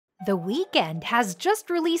The Weeknd has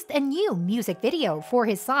just released a new music video for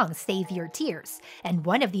his song Save Your Tears, and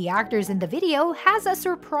one of the actors in the video has a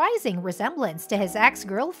surprising resemblance to his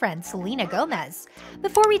ex-girlfriend Selena Gomez.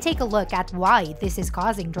 Before we take a look at why this is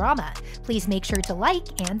causing drama, please make sure to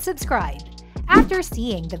like and subscribe. After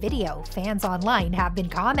seeing the video, fans online have been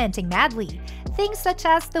commenting madly. Things such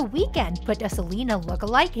as The Weeknd put a Selena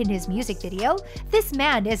lookalike in his music video, "This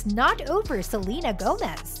man is not over Selena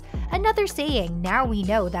Gomez." Another saying, "Now we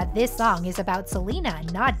know that this song is about Selena,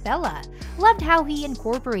 not Bella." Loved how he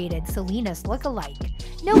incorporated Selena's lookalike.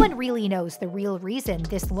 No one really knows the real reason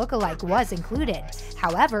this lookalike was included.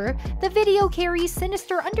 However, the video carries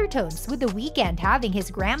sinister undertones, with The Weeknd having his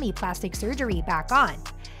Grammy plastic surgery back on.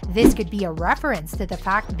 This could be a reference to the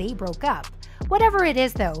fact they broke up. Whatever it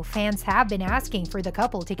is though, fans have been asking for the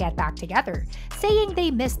couple to get back together, saying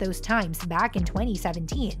they missed those times back in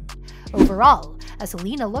 2017. Overall, a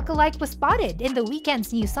Selena lookalike was spotted in The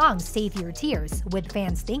Weeknd's new song Save Your Tears, with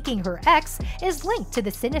fans thinking her ex is linked to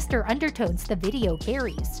the sinister undertones the video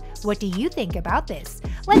carries. What do you think about this?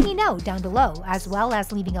 Let me know down below, as well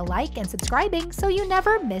as leaving a like and subscribing so you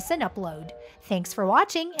never miss an upload. Thanks for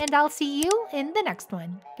watching, and I'll see you in the next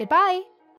one. Goodbye!